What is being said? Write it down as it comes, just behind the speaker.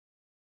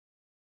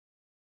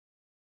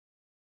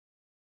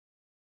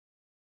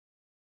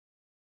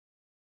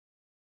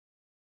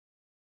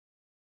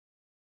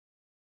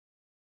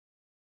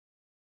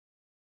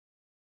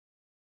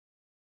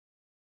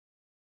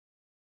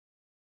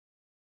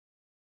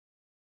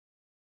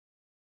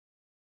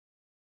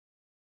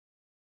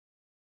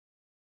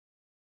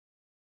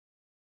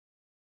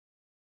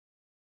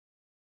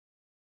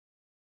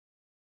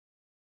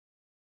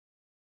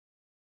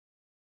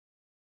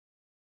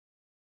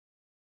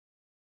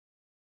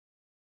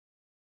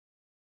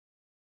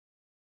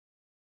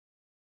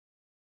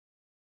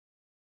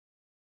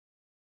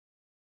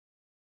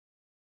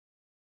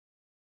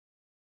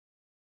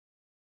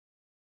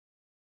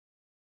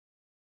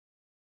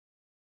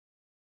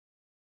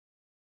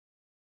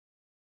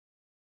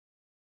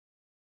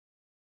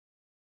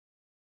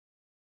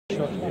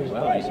trying to do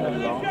Well, that. it's a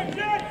long,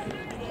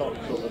 top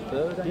sort of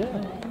third, ain't Yeah.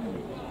 it?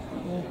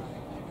 Yeah.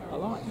 I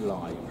like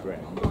live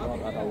ground. I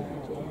like that old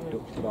sort of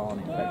Dutch barn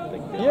effect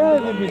thing. Yeah,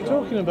 they've been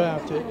talking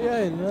about it. Yeah,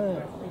 in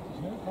there.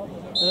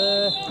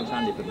 It's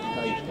handy for the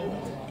taste.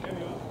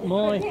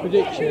 My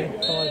prediction,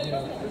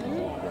 5-0.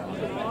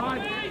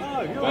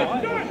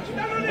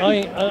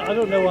 I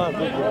don't know how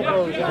good they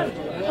are.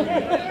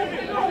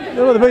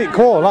 No, they beat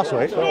Core last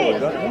week.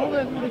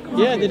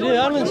 Yeah, they did.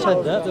 Alan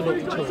said that. They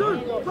looked tough.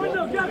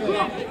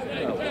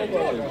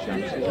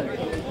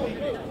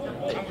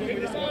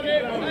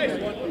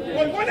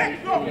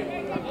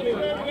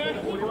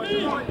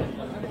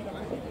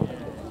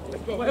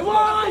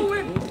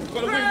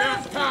 Got to win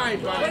that time,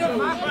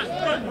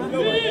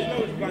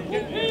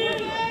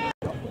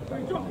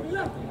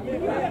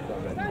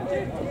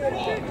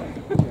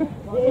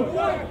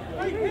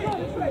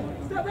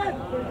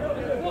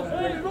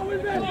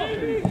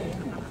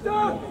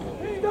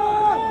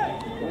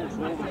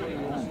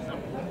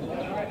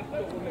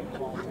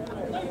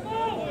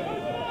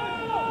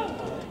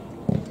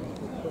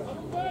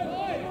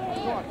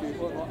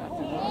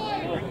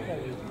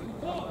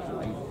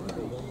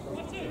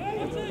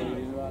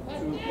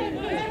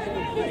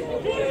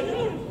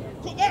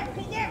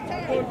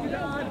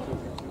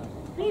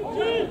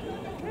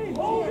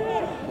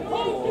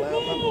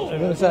 I'm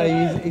going to say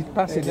his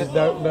passing is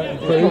not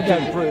improved.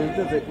 Improved,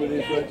 does it, with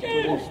his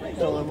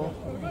time off?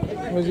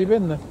 Where's he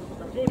been then?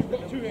 He's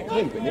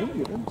been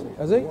injured, hasn't he?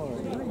 Has he?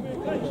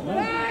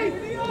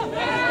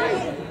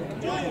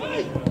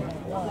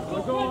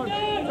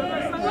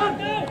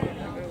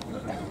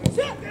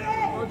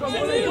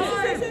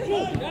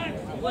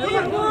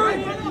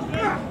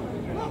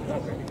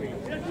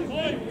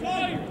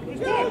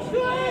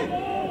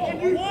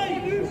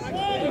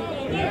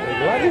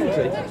 Glad, isn't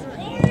he?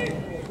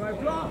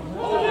 No,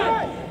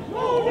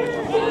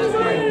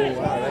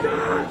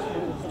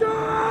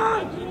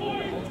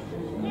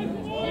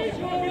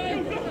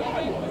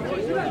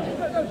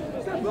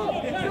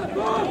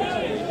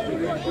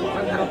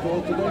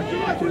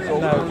 two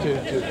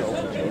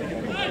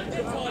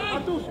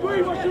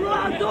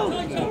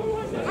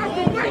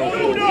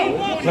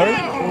goals.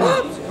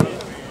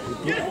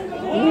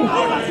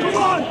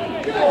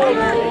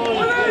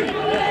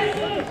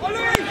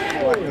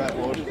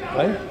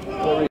 Hey?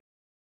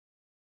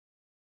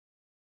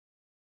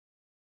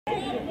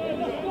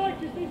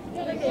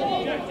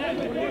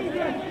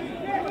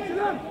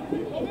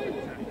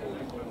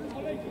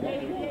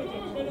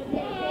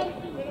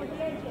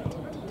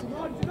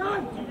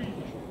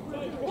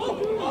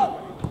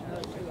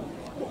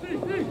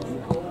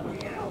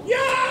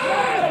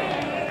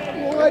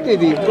 Why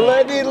did he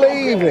bloody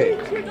leave it?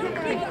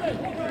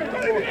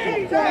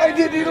 Why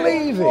did he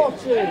leave it?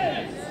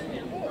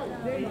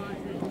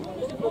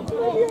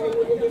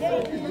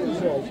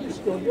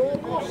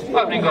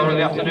 Opening goal of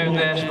the afternoon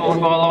there, scored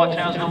by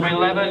Lighthouse number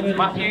 11,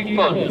 Matthew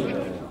Bunn.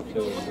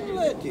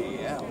 Bloody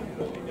hell.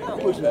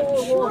 That was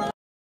a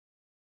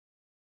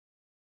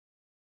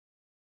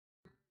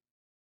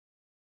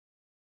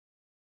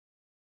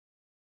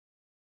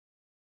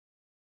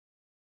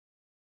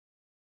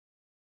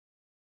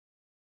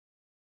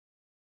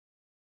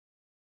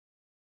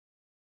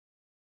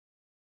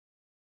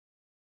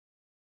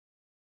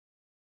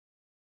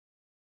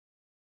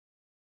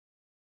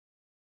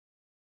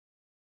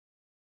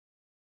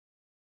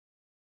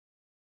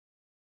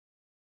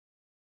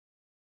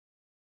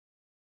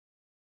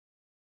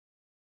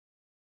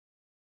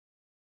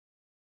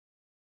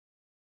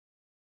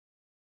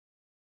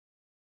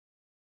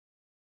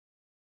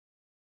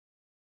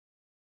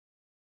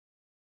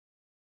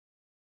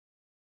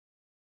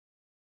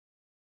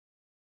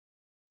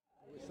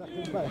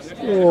second best.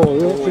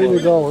 Oh, here we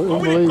go.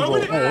 Unbelievable.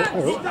 The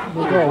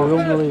goal was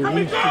unbelievable.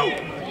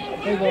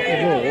 They got the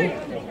goal.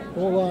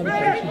 All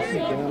indications to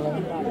go.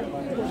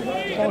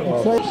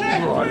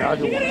 I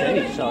don't want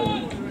any, so.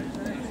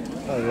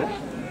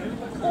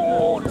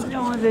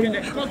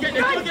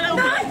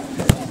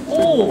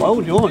 Oh,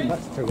 well done.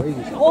 That's too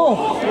easy. Oh,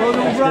 well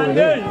done,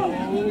 Brandon.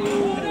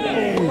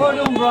 Well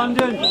done,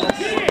 Brandon.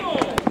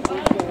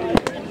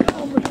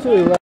 Number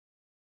 2.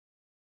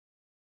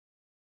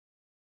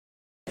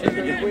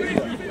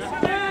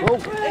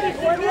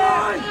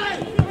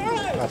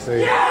 That's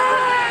it.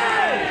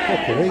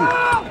 Fucking easy.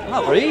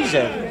 Not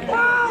easy.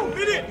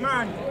 Hit it,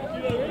 man.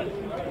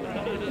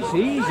 It's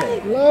easy.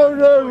 Load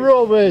of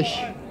rubbish.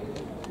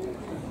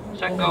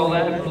 Second goal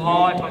there,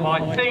 live from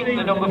I think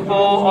the number 4,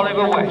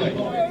 Oliver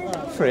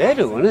West. For a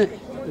header, wasn't it?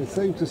 They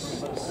seem to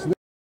snip.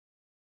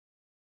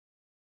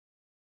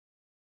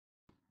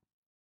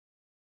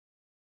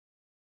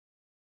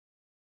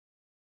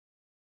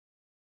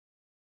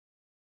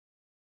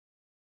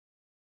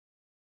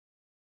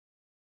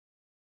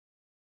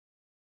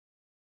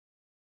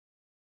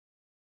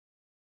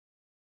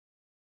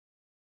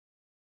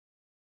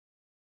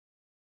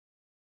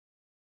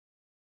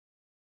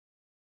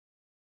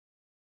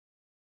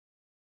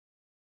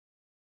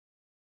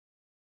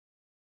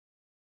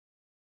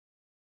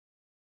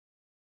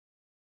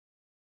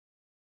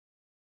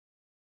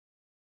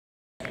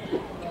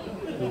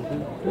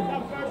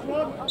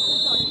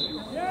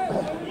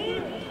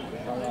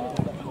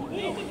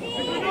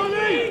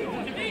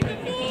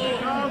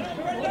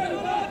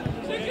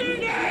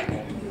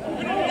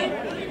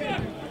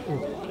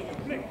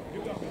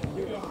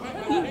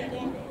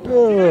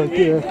 Oh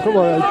dear, come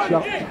on,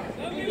 headshot.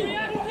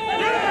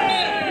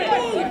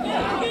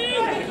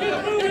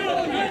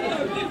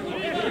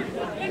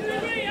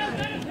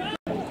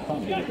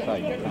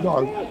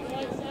 No.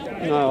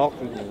 No, I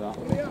couldn't do that.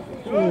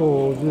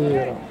 Oh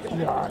dear.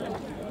 Yeah.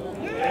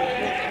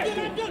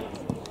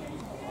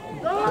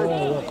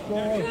 Oh,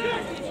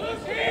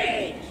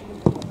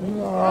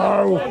 no.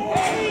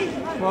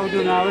 Well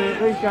done, Harry.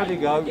 At least you had to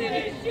go.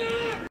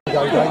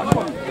 Go, go.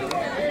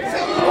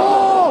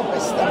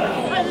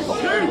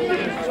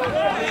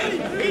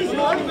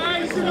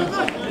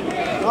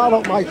 Oh,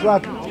 look, mate,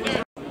 lad.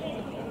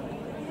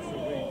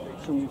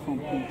 Someone from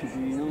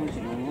Peterborough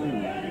United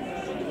online.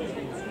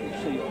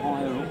 See it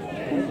higher up,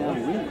 come down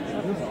the ring.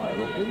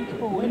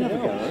 Oh, we never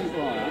go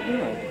right, do we?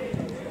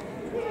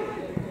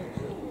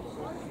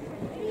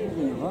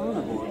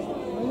 Nirvana,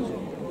 boys.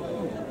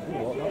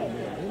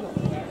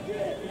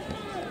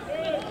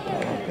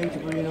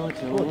 Peterborough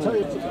United. I'll tell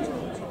you.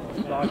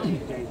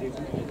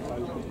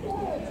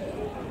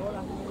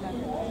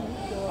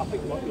 I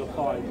think what you'll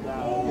find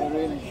now.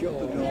 Really shut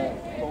the door.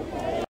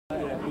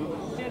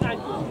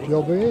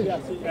 Job here.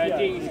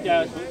 Dean's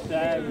down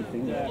there,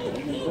 everything there.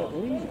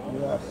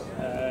 Yes.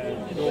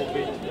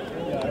 Norbit.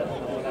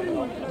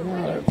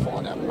 No,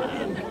 find a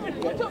man.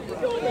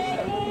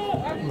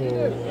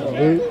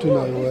 Boot to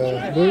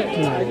nowhere. Boot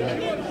to nowhere.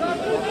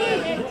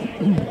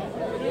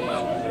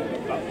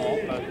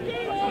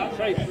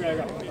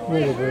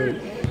 What a boot.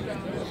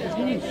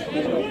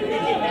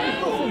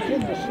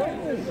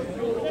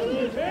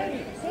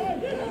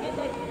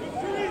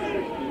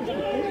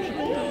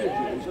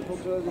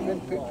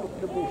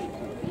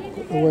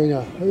 The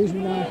winner. Who's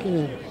marking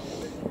him?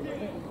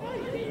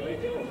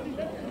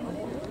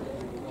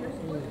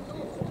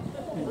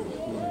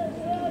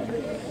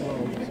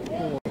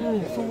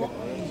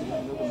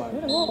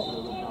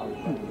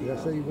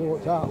 Yes, he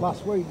walked out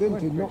last week, didn't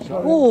he? Not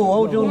so. Oh,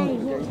 hold on.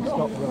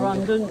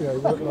 Brandon. Yeah, he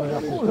went right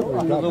after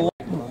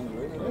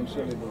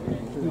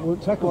it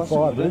won't take him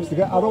 5 minutes to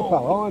get that up,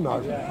 Al, I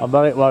know. I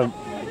bet it won't.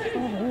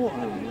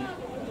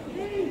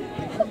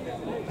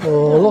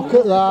 Oh, look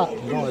at that.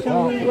 Nice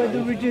Tell me where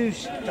the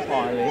reduced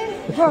pilot.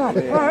 Help,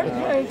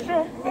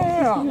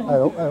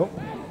 help.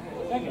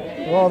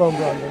 Right on,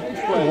 Brandon.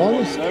 Come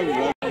on.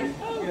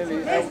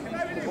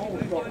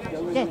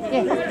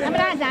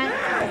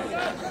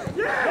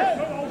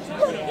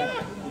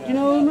 Do you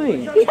know what I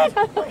mean?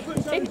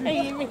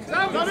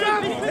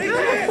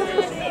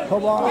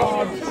 Come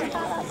on.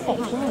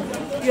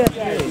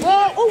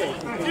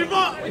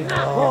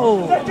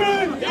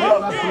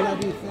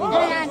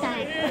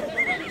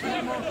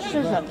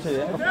 Says that to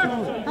you.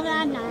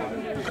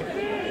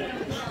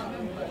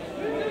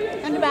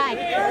 On the back.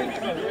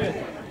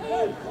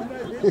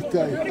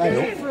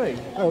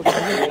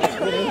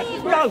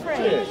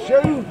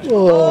 Shoot!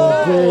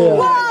 Oh dear.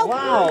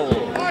 Wow!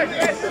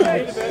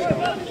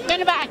 On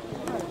the back.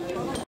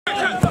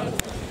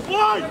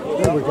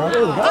 There we go.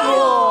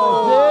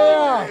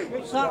 Oh dear!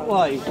 It's that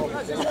way.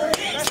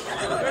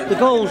 The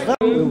goal's that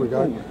way. There we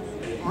go.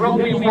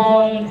 Rugby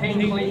 1,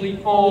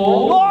 Hinkley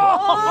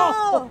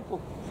 4.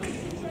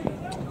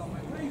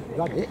 Is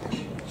that it?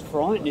 It's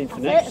frightening for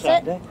next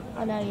Saturday.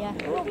 I know, yeah.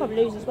 We'll probably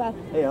lose as well.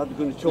 Hey, I'm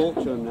going to talk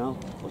to him now.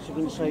 What's he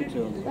going to say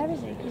to him? Where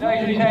is he?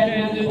 Today's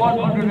attendance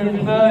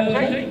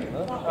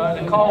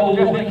 130. Nicole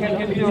definitely can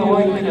give you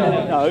away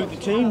today. No, the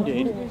team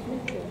did.